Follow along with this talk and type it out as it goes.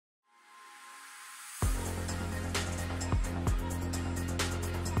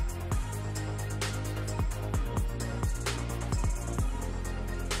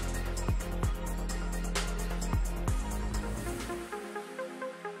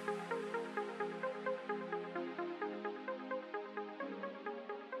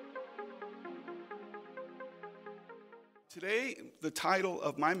Today, the title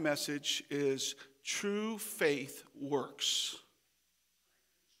of my message is True Faith Works.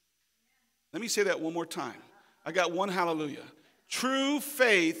 Let me say that one more time. I got one hallelujah. True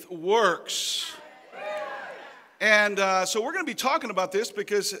faith works. And so we're going to be talking about this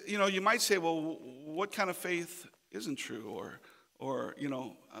because, you might say, well, what kind of faith isn't true? Or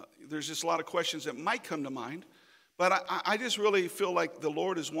there's just a lot of questions that might come to mind. But I just really feel like the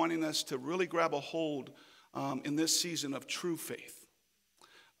Lord is wanting us to really grab a hold in this season of true faith.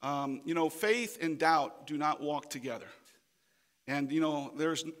 Faith and doubt do not walk together. And,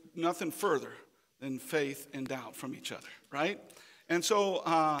 there's nothing further than faith and doubt from each other, right? And so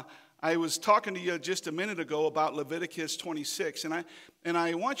I was talking to you just a minute ago about Leviticus 26. And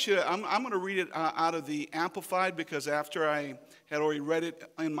I want you, I'm going to read it out of the Amplified because after I had already read it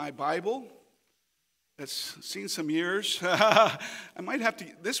in my Bible, it's seen some years. I might have to,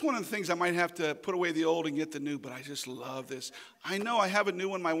 this is one of the things I might have to put away the old and get the new, but I just love this. I know I have a new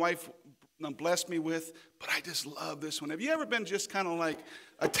one my wife blessed me with, but I just love this one. Have you ever been just kind of like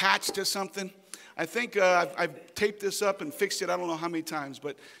attached to something? I think I've taped this up and fixed it I don't know how many times,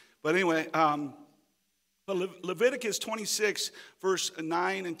 but anyway, Leviticus 26, verse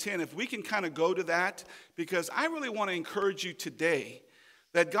 9 and 10, if we can kind of go to that, because I really want to encourage you today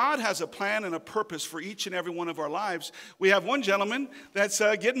that God has a plan and a purpose for each and every one of our lives. We have one gentleman that's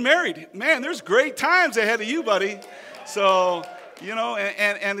getting married. Man, there's great times ahead of you, buddy. So,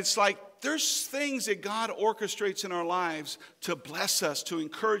 and it's like there's things that God orchestrates in our lives to bless us, to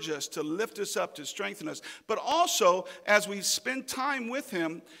encourage us, to lift us up, to strengthen us. But also, as we spend time with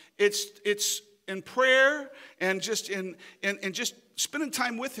Him, it's in prayer and just in just spending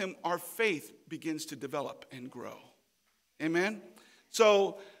time with Him, our faith begins to develop and grow. Amen?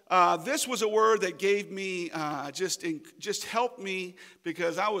 So this was a word that gave me, just helped me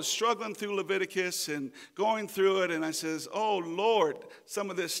because I was struggling through Leviticus and going through it. And I says, oh, Lord, some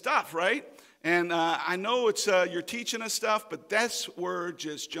of this stuff, right? And I know it's you're teaching us stuff, but this word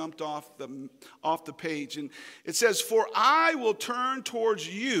just jumped off the page. And it says, for I will turn towards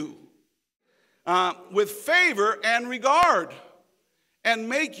you with favor and regard and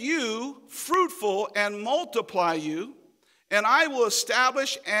make you fruitful and multiply you. And I will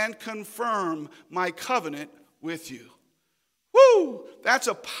establish and confirm my covenant with you. Woo! That's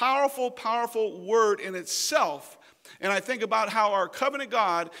a powerful, powerful word in itself. And I think about how our covenant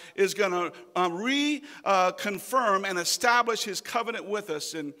God is going to reconfirm and establish His covenant with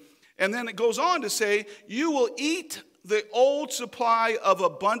us. And then it goes on to say, you will eat the old supply of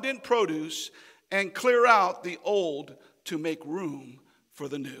abundant produce and clear out the old to make room for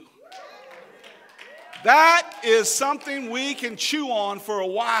the new. That is something we can chew on for a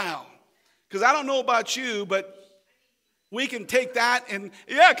while. Because I don't know about you, but we can take that and,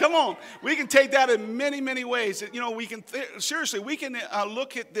 come on. We can take that in many, many ways. We can, seriously, we can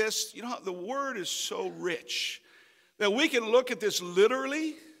look at this. The word is so rich that we can look at this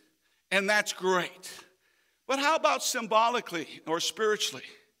literally, and that's great. But how about symbolically or spiritually?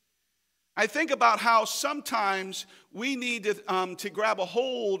 I think about how sometimes we need to grab a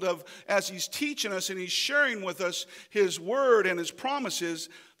hold of, as He's teaching us and He's sharing with us His word and His promises,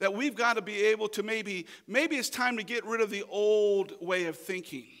 that we've got to be able to maybe it's time to get rid of the old way of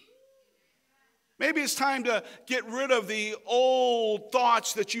thinking. Maybe it's time to get rid of the old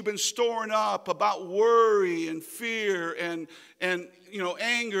thoughts that you've been storing up about worry and fear and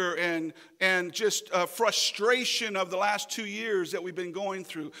anger and just frustration of the last 2 years that we've been going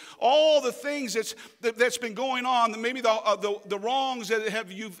through. All the things that's been going on, maybe the wrongs that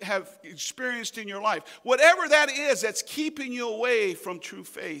you have experienced in your life. Whatever that is that's keeping you away from true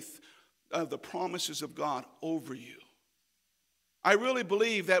faith of the promises of God over you. I really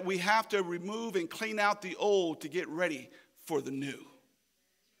believe that we have to remove and clean out the old to get ready for the new.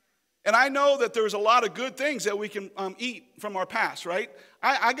 And I know that there's a lot of good things that we can eat from our past, right?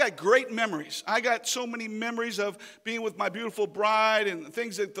 I got great memories. I got so many memories of being with my beautiful bride and the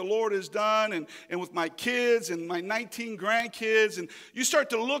things that the Lord has done and with my kids and my 19 grandkids. And you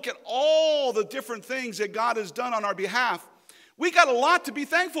start to look at all the different things that God has done on our behalf. We got a lot to be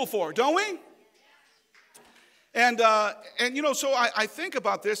thankful for, don't we? And so I think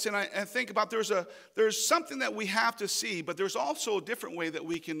about this, and I think about there's something that we have to see, but there's also a different way that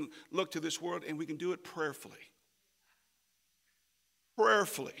we can look to this world, and we can do it prayerfully.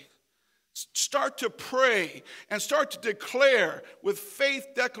 Prayerfully. Start to pray and start to declare with faith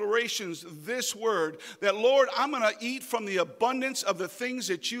declarations this word, that Lord, I'm going to eat from the abundance of the things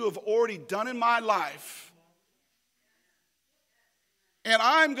that you have already done in my life. And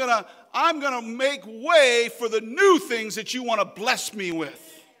I'm gonna make way for the new things that you want to bless me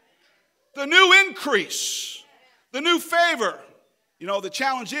with. The new increase. The new favor. You know, the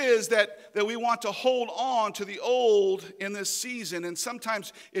challenge is that we want to hold on to the old in this season. And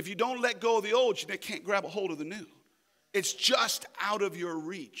sometimes if you don't let go of the old, you can't grab a hold of the new. It's just out of your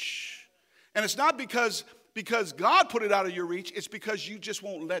reach. And it's not because God put it out of your reach. It's because you just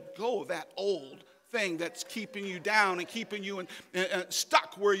won't let go of that old thing that's keeping you down and keeping you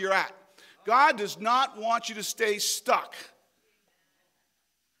stuck where you're at. God does not want you to stay stuck.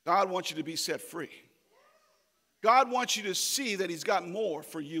 God wants you to be set free. God wants you to see that he's got more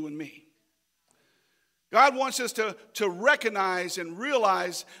for you and me. God wants us to recognize and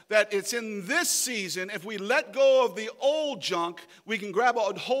realize that it's in this season, if we let go of the old junk, we can grab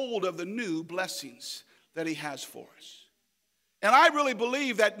a hold of the new blessings that he has for us. And I really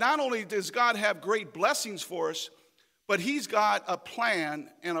believe that not only does God have great blessings for us, but he's got a plan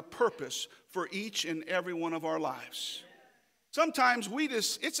and a purpose for each and every one of our lives. Sometimes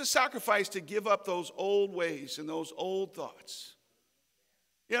it's a sacrifice to give up those old ways and those old thoughts.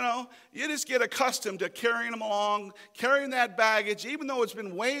 You know, you just get accustomed to carrying them along, carrying that baggage, even though it's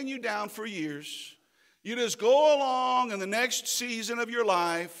been weighing you down for years. You just go along in the next season of your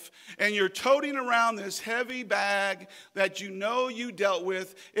life, and you're toting around this heavy bag that you know you dealt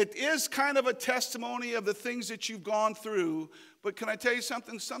with. It is kind of a testimony of the things that you've gone through, but can I tell you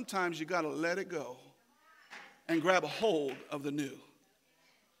something? Sometimes you got to let it go and grab a hold of the new.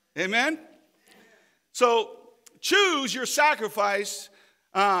 Amen? So choose your sacrifice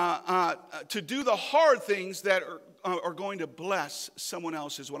to do the hard things that are going to bless someone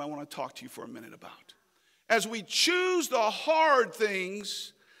else is what I want to talk to you for a minute about. As we choose the hard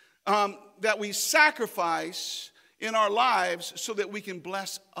things that we sacrifice in our lives so that we can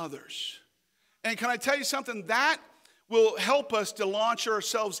bless others. And can I tell you something? That will help us to launch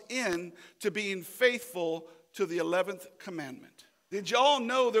ourselves in to being faithful to the 11th commandment. Did y'all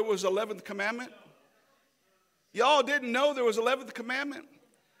know there was 11th commandment? Y'all didn't know there was 11th commandment?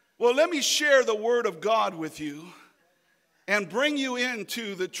 Well, let me share the word of God with you and bring you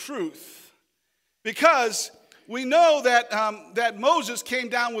into the truth. Because we know that Moses came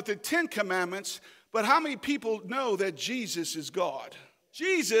down with the 10 commandments, but how many people know that Jesus is God?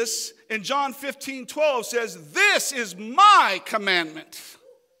 Jesus in John 15:12 says, "This is my commandment,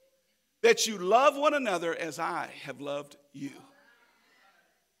 that you love one another as I have loved you."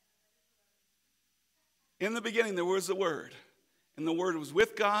 In the beginning there was the Word, and the Word was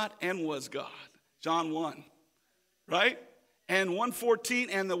with God and was God. John 1, right? And 1:14,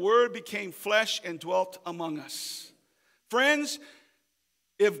 and the Word became flesh and dwelt among us. Friends,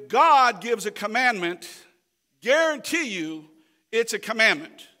 if God gives a commandment, guarantee you it's a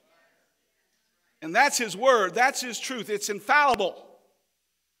commandment. And that's his word, that's his truth, it's infallible.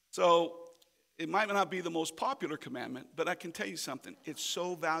 So it might not be the most popular commandment, but I can tell you something, it's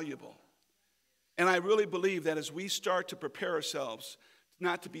so valuable. And I really believe that as we start to prepare ourselves,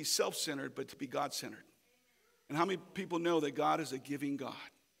 not to be self-centered, but to be God-centered. And how many people know that God is a giving God?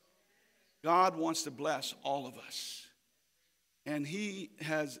 God wants to bless all of us. And he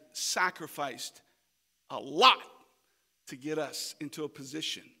has sacrificed a lot to get us into a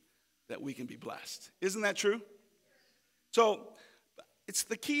position that we can be blessed. Isn't that true? So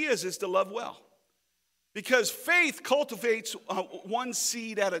the key is to love well. Because faith cultivates one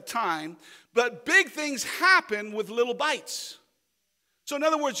seed at a time, but big things happen with little bites. So in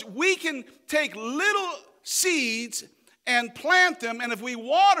other words, we can take little seeds and plant them, and if we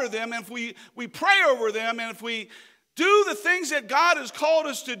water them, and if we pray over them, and if we do the things that God has called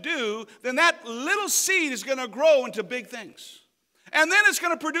us to do, then that little seed is going to grow into big things. And then it's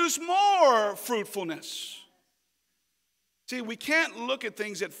going to produce more fruitfulness. See, we can't look at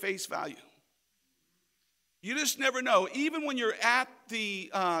things at face value. You just never know. Even when you're at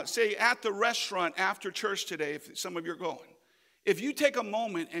the, say, at the restaurant after church today, if some of you are going, if you take a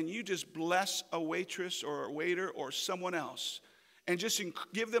moment and you just bless a waitress or a waiter or someone else and just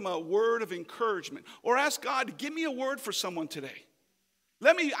give them a word of encouragement or ask God to give me a word for someone today.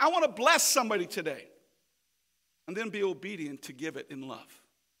 I want to bless somebody today. And then be obedient to give it in love.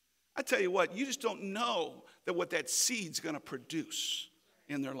 I tell you what, you just don't know that what that seed's going to produce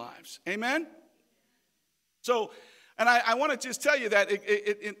in their lives. Amen? So, and I want to just tell you that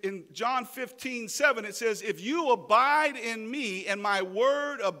in John 15:7, it says, if you abide in me and my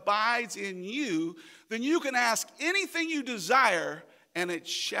word abides in you, then you can ask anything you desire and it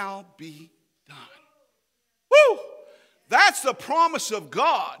shall be done. Woo! That's the promise of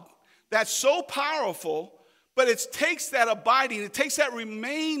God. That's so powerful, but it takes that abiding, it takes that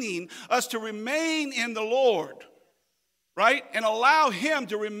remaining, us to remain in the Lord, right? And allow him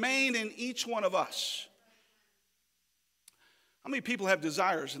to remain in each one of us. How many people have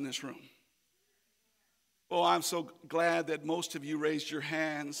desires in this room? Oh, I'm so glad that most of you raised your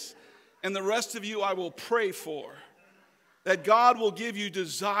hands. And the rest of you I will pray for. That God will give you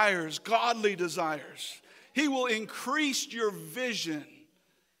desires, godly desires. He will increase your vision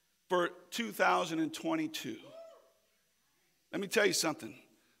for 2022. Let me tell you something.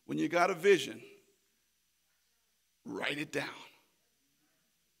 When you got a vision, write it down.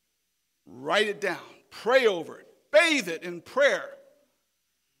 Write it down. Pray over it. Bathe it in prayer.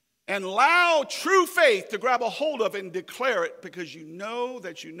 And allow true faith to grab a hold of it and declare it, because you know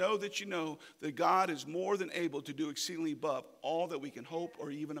that God is more than able to do exceedingly above all that we can hope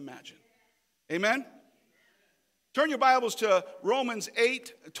or even imagine. Amen? Turn your Bibles to Romans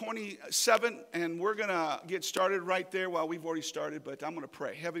 8:27, and we're going to get started right there. Well, we've already started, but I'm going to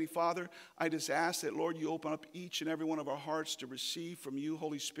pray. Heavenly Father, I just ask that, Lord, you open up each and every one of our hearts to receive from you,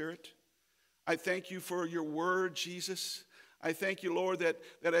 Holy Spirit. I thank you for your word, Jesus. I thank you, Lord, that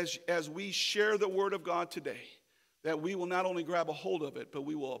as we share the word of God today, that we will not only grab a hold of it, but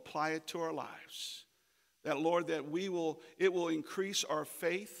we will apply it to our lives. That, Lord, that it will increase our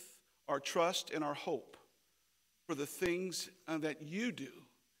faith, our trust, and our hope. For the things that you do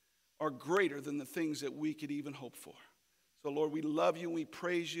are greater than the things that we could even hope for. So, Lord, we love you and we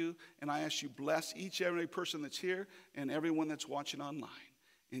praise you. And I ask you bless each and every person that's here and everyone that's watching online.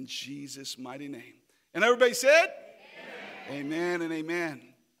 In Jesus' mighty name. And everybody said? Amen and amen.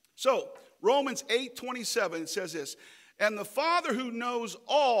 So, Romans 8:27 says this. And the Father who knows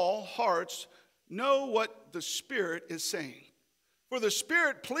all hearts know what the Spirit is saying. For the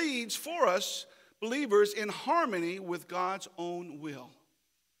Spirit pleads for us believers in harmony with God's own will.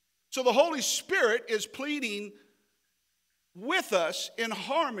 So the Holy Spirit is pleading with us in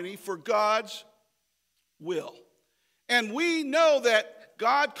harmony for God's will. And we know that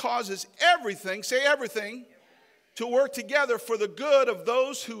God causes everything, say everything, to work together for the good of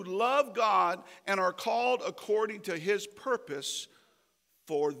those who love God and are called according to his purpose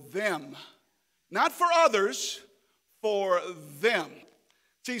for them. Not for others, for them.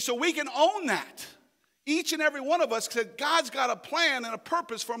 See, so we can own that. Each and every one of us said, God's got a plan and a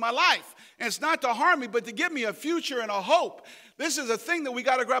purpose for my life. And it's not to harm me, but to give me a future and a hope. This is a thing that we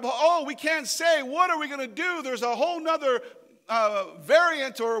got to grab. Oh, we can't say, what are we going to do? There's a whole nother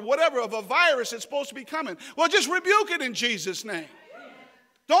variant or whatever of a virus that's supposed to be coming. Well, just rebuke it in Jesus' name.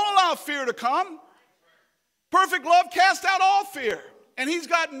 Don't allow fear to come. Perfect love casts out all fear. And he's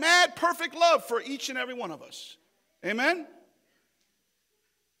got mad perfect love for each and every one of us. Amen?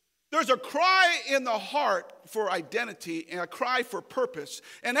 There's a cry in the heart for identity and a cry for purpose.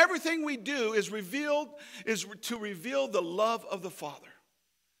 And everything we do is to reveal the love of the Father.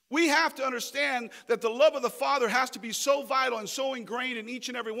 We have to understand that the love of the Father has to be so vital and so ingrained in each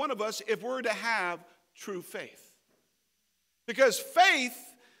and every one of us if we're to have true faith. Because faith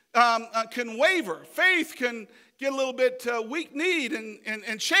can waver. Faith can get a little bit weak-kneed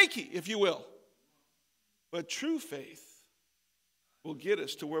and shaky, if you will. But true faith will get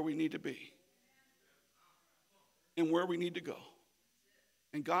us to where we need to be and where we need to go.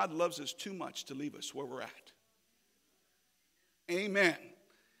 And God loves us too much to leave us where we're at. Amen.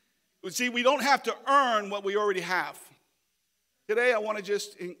 See, we don't have to earn what we already have. Today, I want to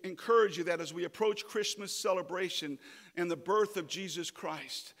just encourage you that as we approach Christmas celebration and the birth of Jesus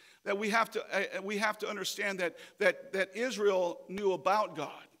Christ, that we have to understand that Israel knew about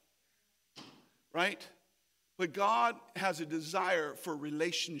God, right? But God has a desire for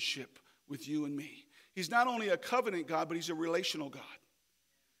relationship with you and me. He's not only a covenant God, but he's a relational God.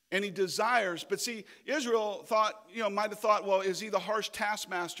 And he desires, but see, Israel might have thought, well, is he the harsh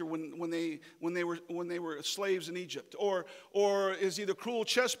taskmaster when they were slaves in Egypt? Or is he the cruel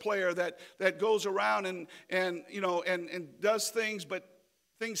chess player that goes around and does things, but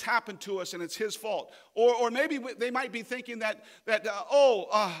things happen to us and it's his fault? Or maybe they might be thinking that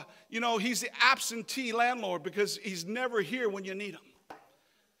he's the absentee landlord because he's never here when you need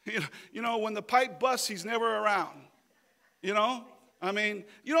him. When the pipe busts, he's never around.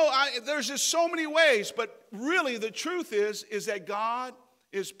 There's just so many ways, but really the truth is that God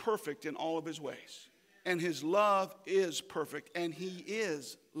is perfect in all of his ways. And his love is perfect, and he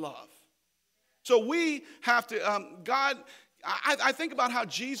is love. So we have to, I think about how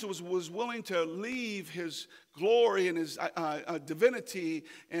Jesus was willing to leave his glory and his divinity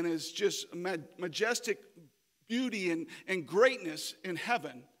and his just majestic beauty and greatness in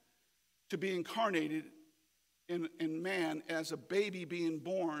heaven to be incarnated in man as a baby being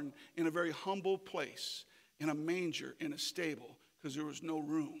born in a very humble place, in a manger, in a stable, because there was no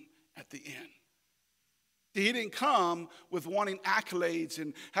room at the inn. He didn't come with wanting accolades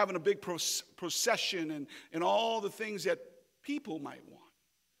and having a big procession and all the things that people might want.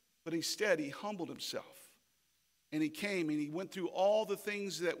 But instead, he humbled himself And he came and he went through all the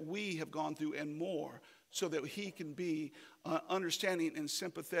things that we have gone through and more, so that he can be understanding and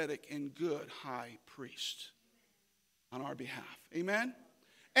sympathetic and good high priest on our behalf. Amen?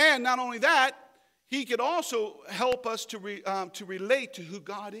 And not only that, he could also help us to relate to who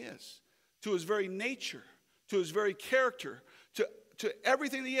God is, to his very nature, to his very character, to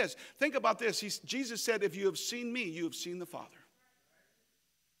everything that he is. Think about this. Jesus said, if you have seen me, you have seen the Father.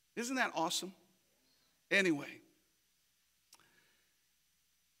 Isn't that awesome? Anyway,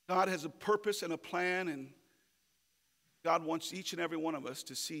 God has a purpose and a plan, and God wants each and every one of us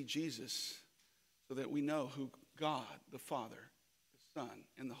to see Jesus so that we know who God, the Father, the Son,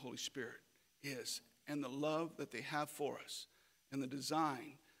 and the Holy Spirit is, and the love that they have for us, and the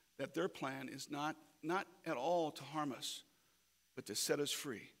design that their plan is not at all to harm us, but to set us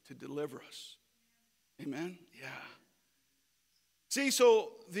free, to deliver us. Amen? Yeah. See,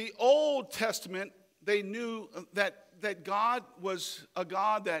 so the Old Testament, they knew that God was a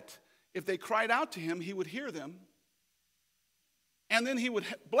God that if they cried out to him, he would hear them. And then he would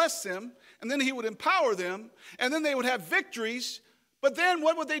bless them. And then he would empower them. And then they would have victories. But then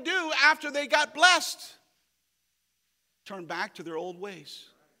what would they do after they got blessed? Turn back to their old ways.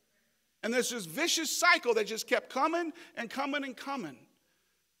 And there's this vicious cycle that just kept coming and coming and coming.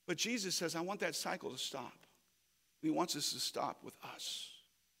 But Jesus says, I want that cycle to stop. He wants us to stop with us.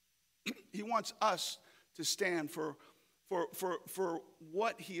 He wants us to stand for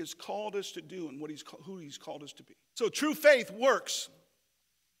what he has called us to do and who he's called us to be. So true faith works,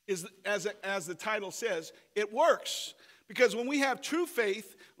 as the title says, it works. Because when we have true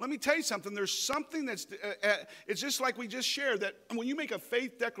faith, let me tell you something, there's something that's, it's just like we just shared, that when you make a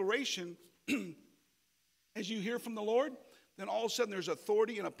faith declaration, as you hear from the Lord, then all of a sudden there's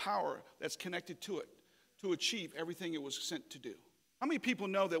authority and a power that's connected to it to achieve everything it was sent to do. How many people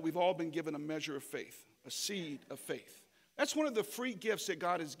know that we've all been given a measure of faith, a seed of faith? That's one of the free gifts that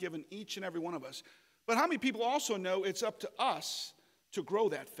God has given each and every one of us. But how many people also know it's up to us to grow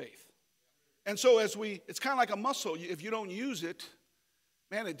that faith? And so it's kind of like a muscle. If you don't use it,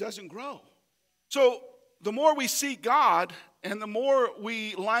 man, it doesn't grow. So the more we seek God and the more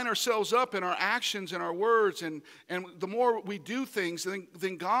we line ourselves up in our actions and our words and the more we do things,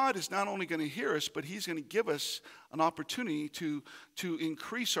 then God is not only going to hear us, but he's going to give us an opportunity to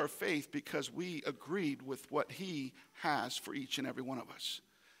increase our faith because we agreed with what he has for each and every one of us.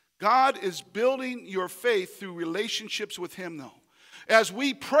 God is building your faith through relationships with him, though. As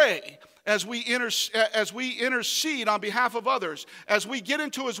we pray, as we intercede on behalf of others, as we get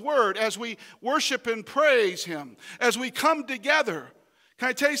into his word, as we worship and praise him, as we come together. Can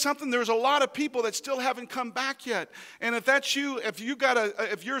I tell you something? There's a lot of people that still haven't come back yet. And if that's you, if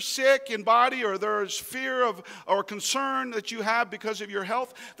you're sick in body, or there's fear of or concern that you have because of your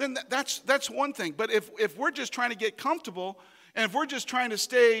health, then that's one thing. But if we're just trying to get comfortable, and if we're just trying to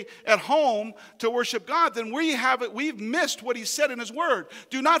stay at home to worship God, then we've missed what he said in his word.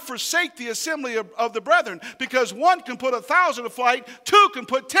 Do not forsake the assembly of the brethren, because one can put 1,000 to flight, two can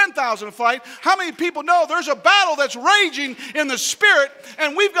put 10,000 to flight. How many people know there's a battle that's raging in the spirit,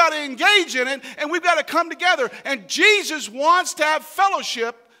 and we've got to engage in it, and we've got to come together. And Jesus wants to have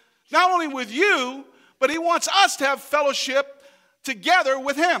fellowship, not only with you, but he wants us to have fellowship together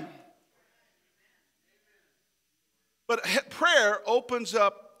with him. But prayer opens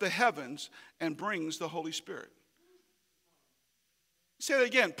up the heavens and brings the Holy Spirit. Say that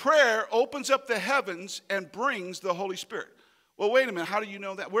again. Prayer opens up the heavens and brings the Holy Spirit. Well, wait a minute. How do you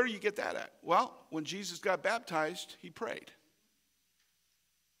know that? Where do you get that at? Well, when Jesus got baptized, he prayed.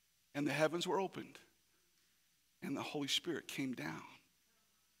 And the heavens were opened. And the Holy Spirit came down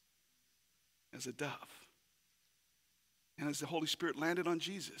as a dove. And as the Holy Spirit landed on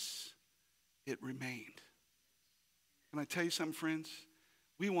Jesus, it remained. Can I tell you something, friends?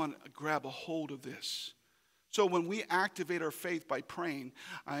 We want to grab a hold of this. So when we activate our faith by praying,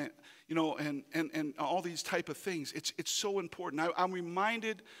 and all these type of things, it's so important. I'm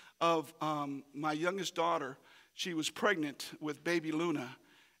reminded of my youngest daughter. She was pregnant with baby Luna.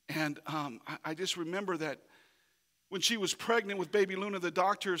 And I just remember that when she was pregnant with baby Luna, the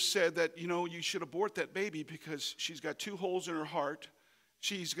doctor said that, you should abort that baby because she's got 2 holes in her heart.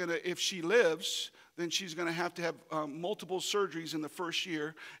 If she lives, then she's going to have multiple surgeries in the first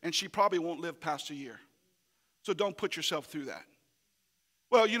year, and she probably won't live past a year. So don't put yourself through that.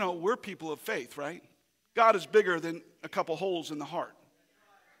 Well, we're people of faith, right? God is bigger than a couple holes in the heart.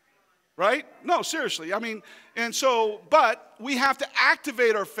 Right? No, seriously. But we have to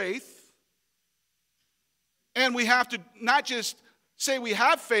activate our faith, and we have to not just say we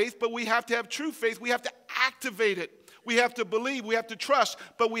have faith, but we have to have true faith. We have to activate it. We have to believe. We have to trust.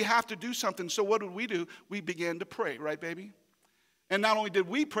 But we have to do something. So what did we do? We began to pray, right, baby? And not only did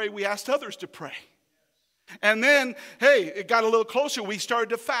we pray, we asked others to pray. And then, hey, it got a little closer. We started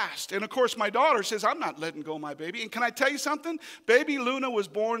to fast. And, of course, my daughter says, I'm not letting go of my baby. And can I tell you something? Baby Luna was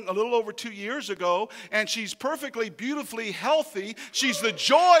born a little over 2 years ago, and she's perfectly, beautifully healthy. She's the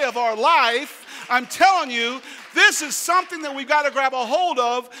joy of our life. I'm telling you, this is something that we've got to grab a hold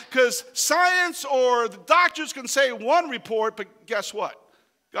of, because science or the doctors can say one report, but guess what?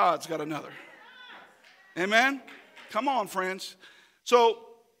 God's got another. Amen? Come on, friends. So,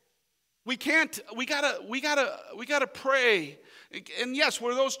 we gotta pray. And yes,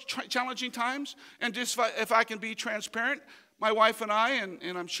 were those challenging times? And just if I can be transparent, my wife and I,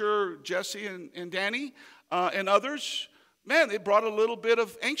 and I'm sure Jesse and Danny and others, man, it brought a little bit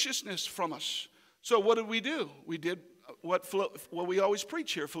of anxiousness from us. So what did we do? We did what we always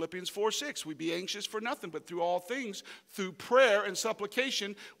preach here, Philippians 4:6. We be anxious for nothing, but through all things, through prayer and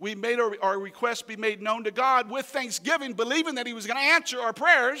supplication, we made our requests be made known to God with thanksgiving, believing that he was going to answer our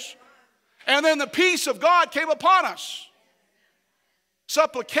prayers. And then the peace of God came upon us.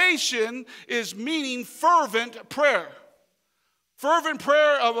 Supplication is meaning fervent prayer. Fervent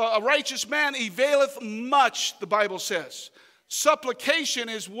prayer of a righteous man availeth much, the Bible says. Supplication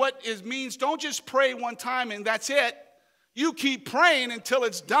is what it means. Don't just pray one time and that's it. You keep praying until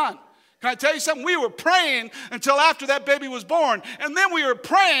it's done. Can I tell you something? We were praying until after that baby was born. And then we were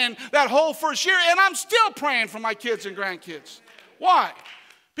praying that whole first year. And I'm still praying for my kids and grandkids. Why?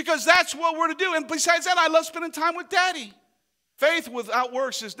 Because that's what we're to do. And besides that, I love spending time with Daddy. Faith without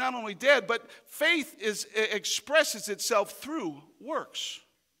works is not only dead, but faith expresses itself through works.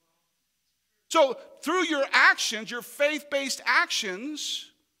 So through your actions, your faith-based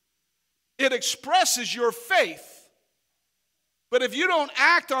actions, it expresses your faith. But if you don't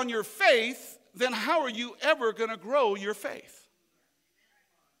act on your faith, then how are you ever going to grow your faith?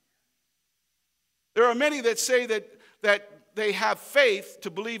 There are many that say that they have faith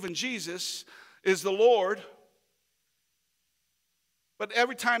to believe in Jesus is the Lord. But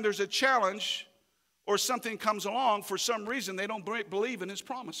every time there's a challenge or something comes along, for some reason, they don't believe in his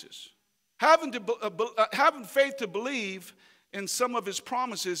promises. Having faith to believe in some of his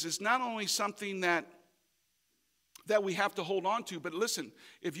promises is not only something that we have to hold on to, but listen,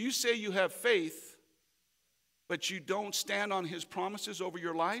 if you say you have faith, but you don't stand on his promises over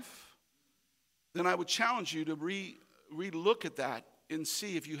your life, then I would challenge you to relook at that and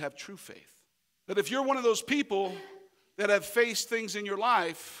see if you have true faith. But if you're one of those people that have faced things in your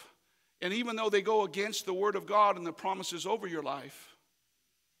life, and even though they go against the word of God and the promises over your life,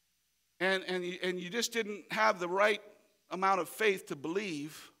 and you just didn't have the right amount of faith to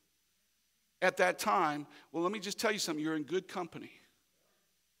believe at that time, well, let me just tell you something. You're in good company.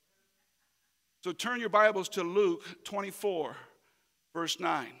 So turn your Bibles to Luke 24, verse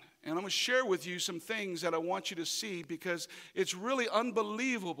 9. And I'm going to share with you some things that I want you to see, because it's really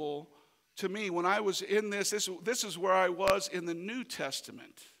unbelievable to me. When I was in this is where I was in the New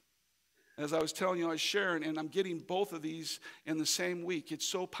Testament. As I was telling you, I was sharing, and I'm getting both of these in the same week. It's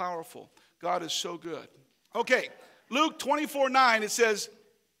so powerful. God is so good. Okay, Luke 24:9, it says,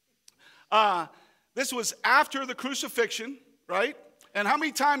 this was after the crucifixion, right? And how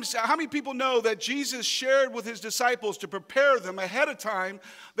many people know that Jesus shared with his disciples to prepare them ahead of time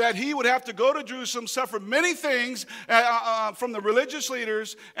that he would have to go to Jerusalem, suffer many things from the religious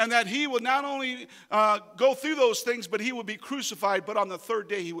leaders, and that he would not only go through those things, but he would be crucified, but on the third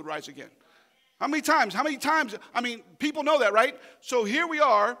day he would rise again. How many times? I mean, people know that, right? So here we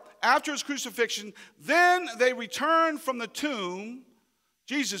are, after his crucifixion. Then they returned from the tomb,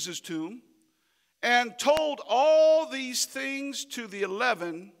 Jesus' tomb, and told all these things to the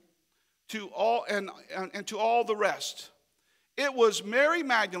 11, and to all the rest. It was Mary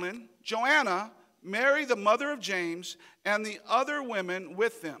Magdalene, Joanna, Mary the mother of James, and the other women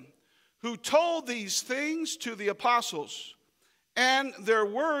with them, who told these things to the apostles. And their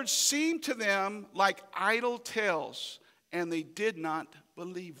words seemed to them like idle tales, and they did not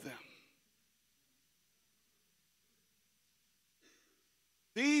believe them.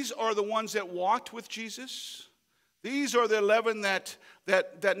 These are the ones that walked with Jesus. These are the 11 that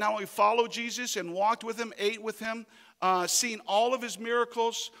not only followed Jesus and walked with him, ate with him, seen all of his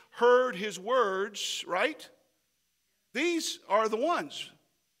miracles, heard his words, right? These are the ones.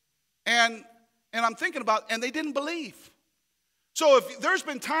 And I'm thinking about, and they didn't believe. So if there's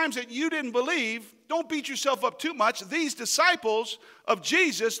been times that you didn't believe, don't beat yourself up too much. These disciples of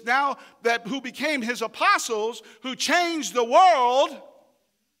Jesus, now who became his apostles, who changed the world,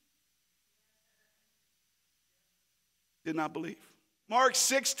 did not believe. Mark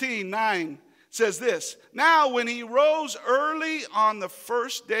 16:9 says this, now when he rose early on the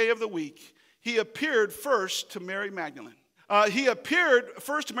first day of the week, he appeared first to Mary Magdalene. He appeared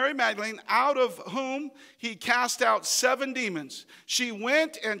first to Mary Magdalene, out of whom he cast out 7 demons. She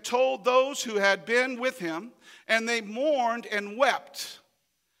went and told those who had been with him, and they mourned and wept.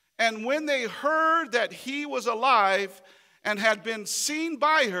 And when they heard that he was alive and had been seen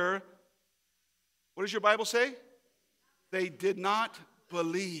by her, what does your Bible say? They did not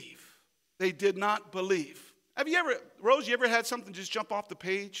believe. They did not believe. Have you ever, Rose, you ever had something just jump off the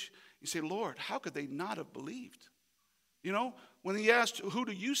page? You say, Lord, how could they not have believed? You know, when he asked, who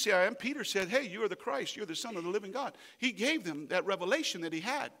do you say I am? Peter said, hey, you are the Christ. You're the Son of the living God. He gave them that revelation that he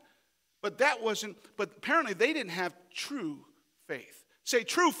had. But apparently they didn't have true faith. Say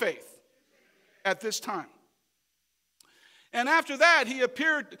true faith at this time. And after that, he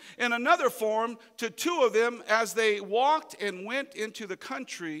appeared in another form to 2 of them as they walked and went into the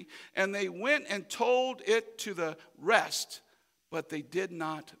country, and they went and told it to the rest, but they did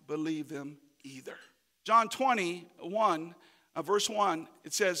not believe them either. John 21, verse 1,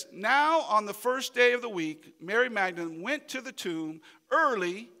 it says, now on the first day of the week, Mary Magdalene went to the tomb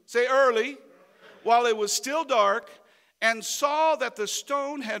early, say early, while it was still dark, and saw that the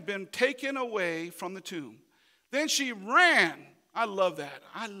stone had been taken away from the tomb. Then she ran. I love that.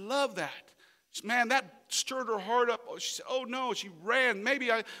 I love that. Man, that stirred her heart up. She said, oh no, she ran.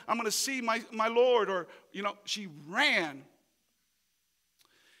 Maybe I'm going to see my Lord. Or, she ran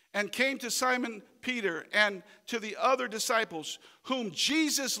and came to Simon Peter and to the other disciples whom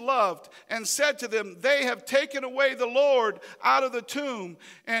Jesus loved, and said to them, they have taken away the Lord out of the tomb,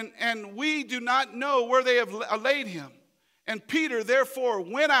 and we do not know where they have laid him. And Peter therefore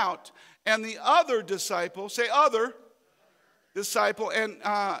went out, and the other disciple, say other disciple,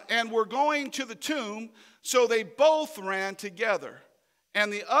 and were going to the tomb, so they both ran together.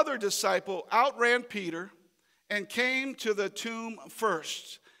 And the other disciple outran Peter and came to the tomb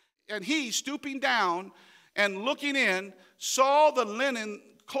first. And he, stooping down and looking in, saw the linen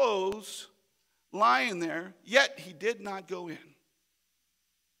clothes lying there, yet he did not go in.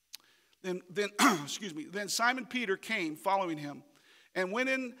 Then Simon Peter came following him, and went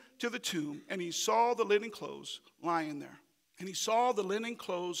into the tomb, and he saw the linen clothes lying there. And he saw the linen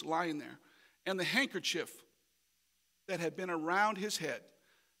clothes lying there, and the handkerchief that had been around his head,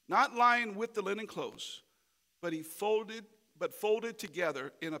 not lying with the linen clothes, but folded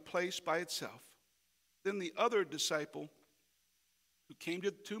together in a place by itself. Then the other disciple, who came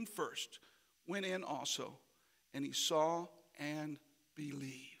to the tomb first, went in also, and he saw and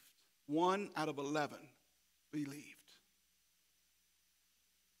believed. 1 out of 11 believed.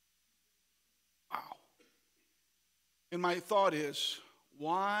 Wow. And my thought is,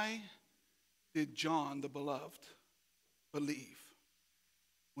 why did John the beloved believe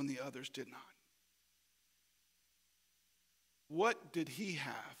when the others did not? What did he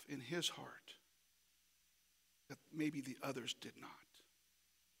have in his heart that maybe the others did not?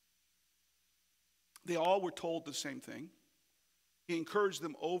 They all were told the same thing. He encouraged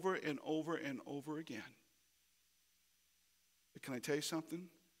them over and over and over again. But can I tell you something?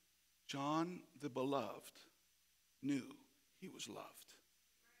 John the beloved knew he was loved.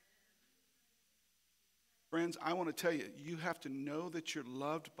 Friends, I want to tell you, you have to know that you're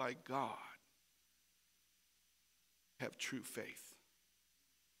loved by God. Have true faith.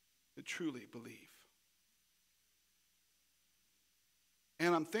 To truly believe.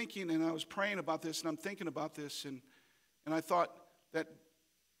 And I'm thinking, and I was praying about this, and I'm thinking about this, and I thought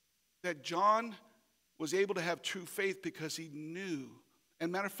that John was able to have true faith because he knew.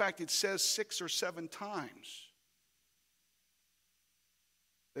 And matter of fact, it says 6 or 7 times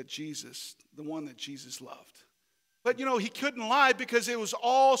that Jesus, the one that Jesus loved. But he couldn't lie because it was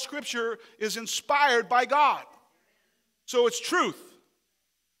all Scripture is inspired by God. So it's truth.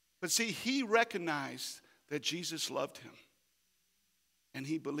 But see, he recognized that Jesus loved him. And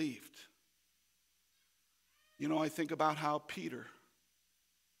he believed. I think about how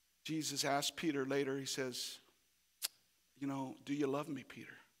Jesus asked Peter later, he says, do you love me,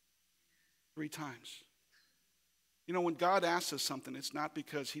 Peter? 3 times. When God asks us something, it's not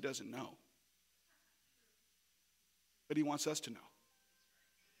because he doesn't know. But he wants us to know.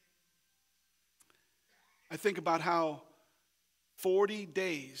 I think about how 40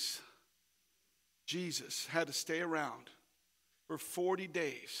 days Jesus had to stay around for 40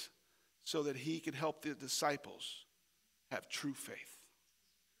 days so that he could help the disciples have true faith.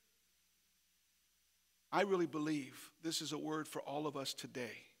 I really believe this is a word for all of us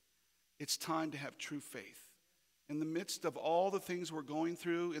today. It's time to have true faith. In the midst of all the things we're going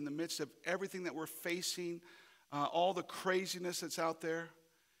through, in the midst of everything that we're facing, all the craziness that's out there,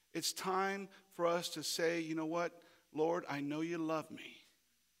 It's time for us to say, you know what, Lord, I know you love me.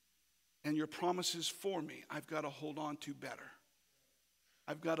 And your promises for me, I've got to hold on to better.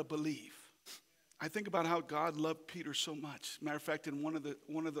 I've got to believe. I think about how God loved Peter so much. Matter of fact, in one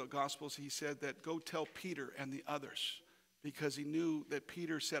of the Gospels, he said that go tell Peter and the others, because he knew that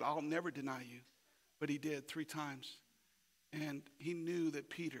Peter said, I'll never deny you. But he did 3 times. And he knew that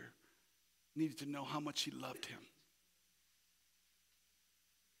Peter needed to know how much he loved him.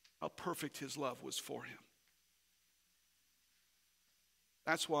 How perfect his love was for him.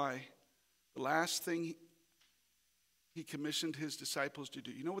 That's why the last thing he commissioned his disciples to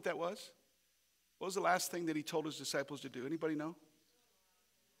do, you know what that was? What was the last thing that he told his disciples to do? Anybody know?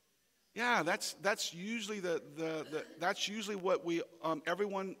 Yeah, that's usually that's usually what we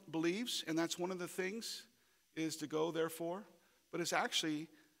everyone believes, and that's one of the things is to go therefore, but it's actually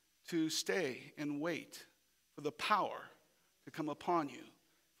to stay and wait for the power to come upon you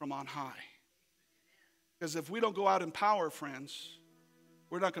from on high. Because if we don't go out in power, friends,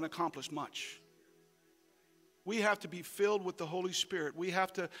 we're not going to accomplish much. We have to be filled with the Holy Spirit.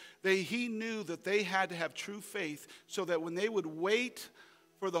 He knew that they had to have true faith so that when they would wait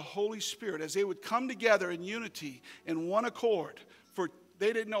for the Holy Spirit, as they would come together in unity, in one accord,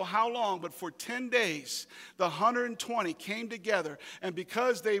 they didn't know how long, but for 10 days, the 120 came together. And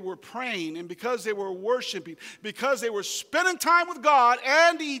because they were praying and because they were worshiping, because they were spending time with God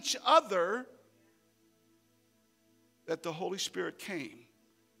and each other, that the Holy Spirit came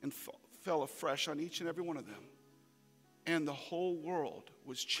and fell afresh on each and every one of them. And the whole world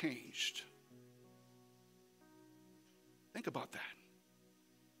was changed. Think about that.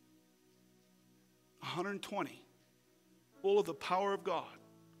 120, full of the power of God,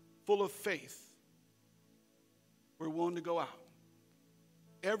 full of faith, were willing to go out.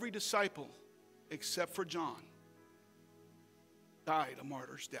 Every disciple, except for John, died a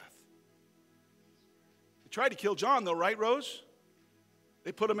martyr's death. They tried to kill John though, right, Rose?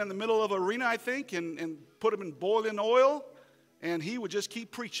 They put him in the middle of an arena, I think, and put him in boiling oil, and he would just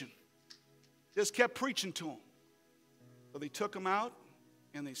keep preaching. Just kept preaching to him. So they took him out,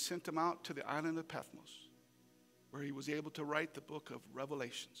 and they sent him out to the island of Patmos, where he was able to write the book of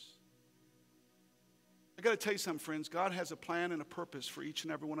Revelations. I got to tell you something, friends. God has a plan and a purpose for each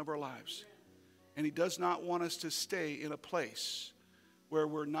and every one of our lives. And he does not want us to stay in a place where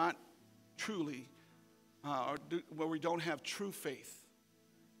we're not truly, where we don't have true faith.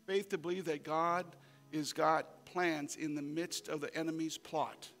 Faith to believe that God has got plans in the midst of the enemy's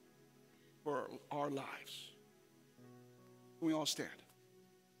plot for our lives. Can we all stand?